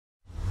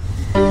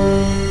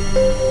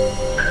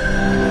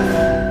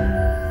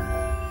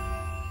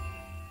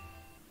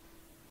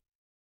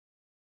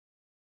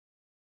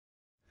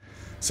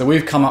So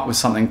we've come up with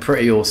something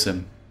pretty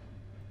awesome.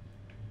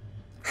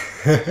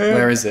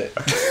 Where is it?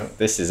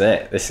 This is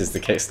it. This is the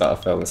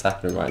Kickstarter film that's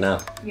happening right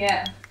now.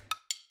 Yeah.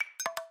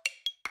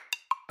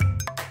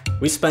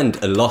 We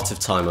spend a lot of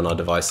time on our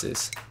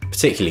devices,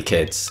 particularly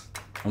kids.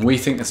 And we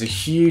think there's a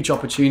huge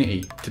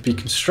opportunity to be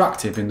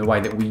constructive in the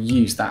way that we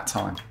use that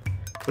time.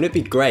 Wouldn't it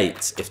be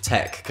great if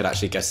tech could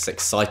actually get us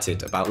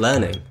excited about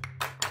learning?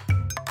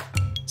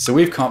 So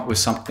we've come up with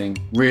something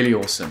really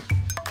awesome.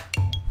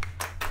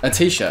 A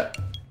t-shirt.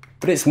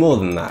 But it's more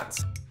than that.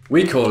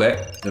 We call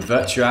it the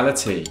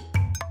Virtuali-Tee.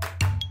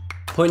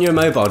 Point your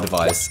mobile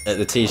device at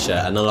the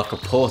t-shirt and unlock a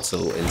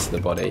portal into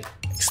the body.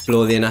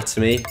 Explore the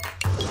anatomy,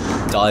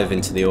 dive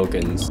into the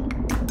organs.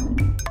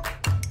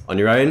 On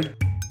your own,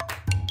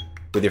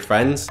 with your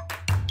friends,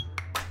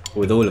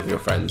 or with all of your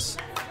friends.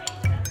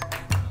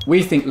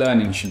 We think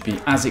learning should be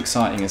as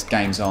exciting as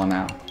games are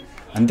now.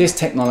 And this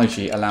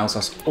technology allows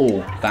us all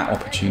that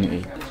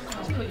opportunity.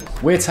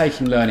 We're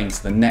taking learning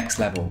to the next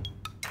level.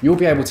 You'll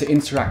be able to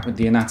interact with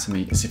the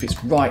anatomy as if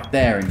it's right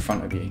there in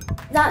front of you.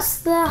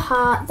 That's the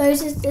heart,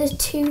 those are the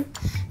 2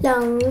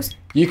 lungs.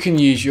 You can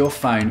use your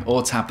phone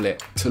or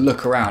tablet to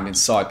look around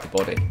inside the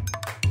body.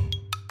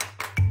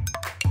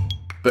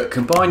 But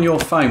combine your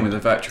phone with a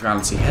virtual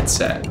reality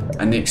headset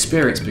and the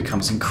experience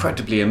becomes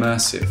incredibly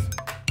immersive.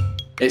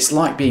 It's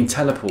like being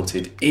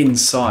teleported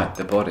inside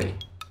the body.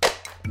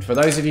 And for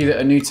those of you that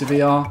are new to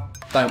VR,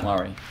 don't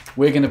worry.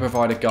 We're going to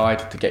provide a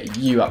guide to get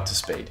you up to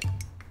speed.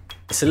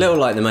 It's a little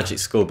like the Magic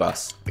School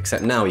Bus,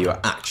 except now you are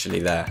actually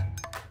there.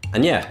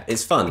 And yeah,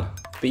 it's fun,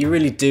 but you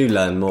really do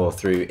learn more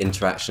through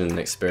interaction and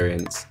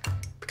experience.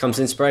 It becomes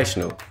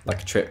inspirational,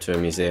 like a trip to a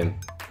museum.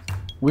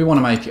 We want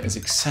to make it as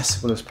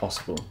accessible as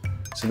possible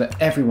so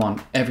that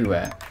everyone,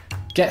 everywhere,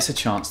 gets a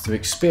chance to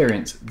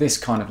experience this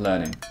kind of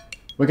learning.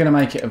 We're going to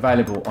make it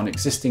available on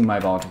existing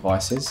mobile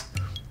devices,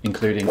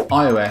 including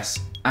iOS,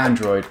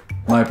 Android,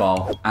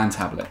 mobile and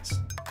tablets.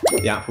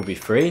 The app will be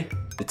free.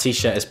 The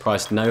t-shirt is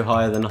priced no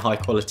higher than a high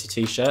quality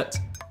t-shirt.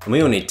 And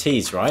we all need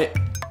tees, right?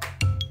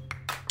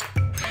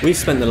 We've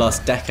spent the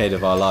last decade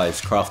of our lives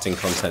crafting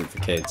content for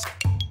kids.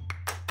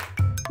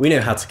 We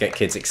know how to get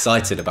kids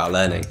excited about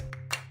learning.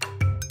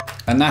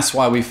 And that's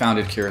why we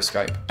founded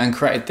Curiscope and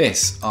created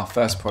this, our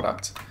first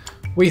product.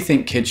 We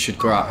think kids should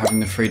grow up having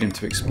the freedom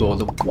to explore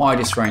the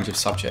widest range of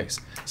subjects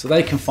so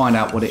they can find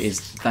out what it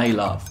is they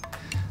love.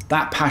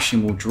 That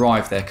passion will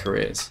drive their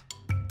careers.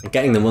 And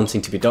getting them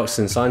wanting to be doctors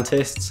and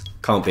scientists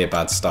can't be a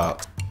bad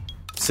start.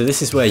 So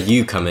this is where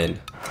you come in.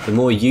 The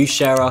more you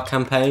share our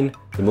campaign,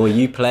 the more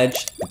you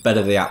pledge, the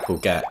better the app will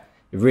get.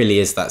 It really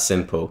is that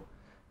simple.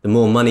 The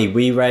more money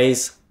we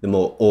raise, the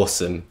more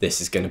awesome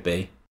this is going to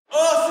be.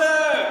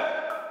 Awesome!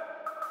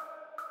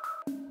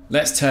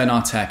 Let's turn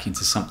our tech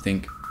into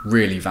something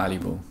really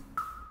valuable.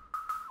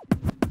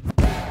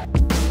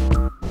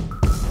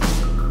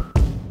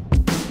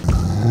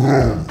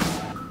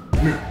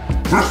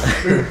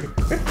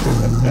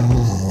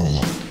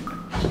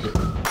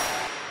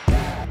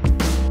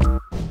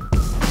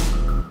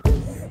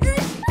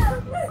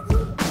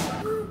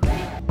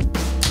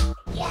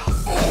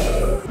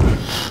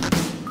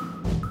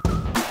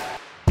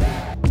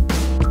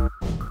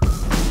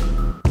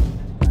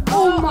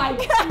 Oh my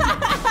god!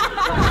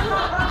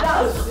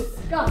 That was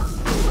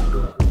disgusting.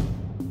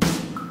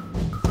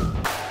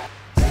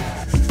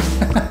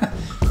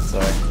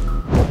 Sorry.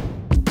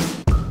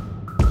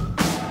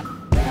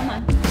 Come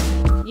on.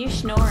 You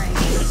snoring.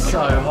 So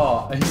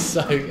hot. It's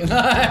so good.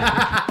 Night,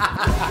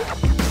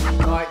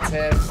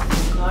 Tim.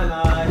 Night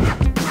night.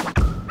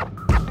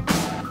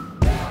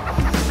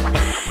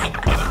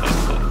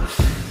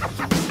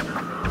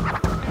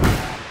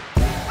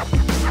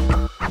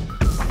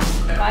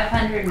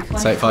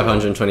 Say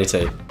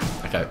 522.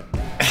 Okay.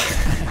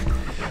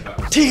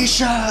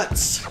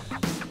 T-shirts!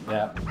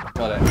 Yeah,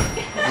 got it.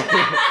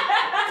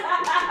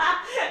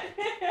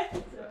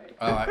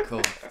 Alright,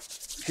 cool.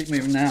 Keep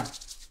moving now.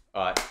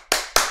 Alright.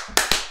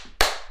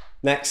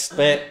 Next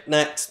bit,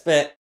 next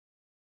bit.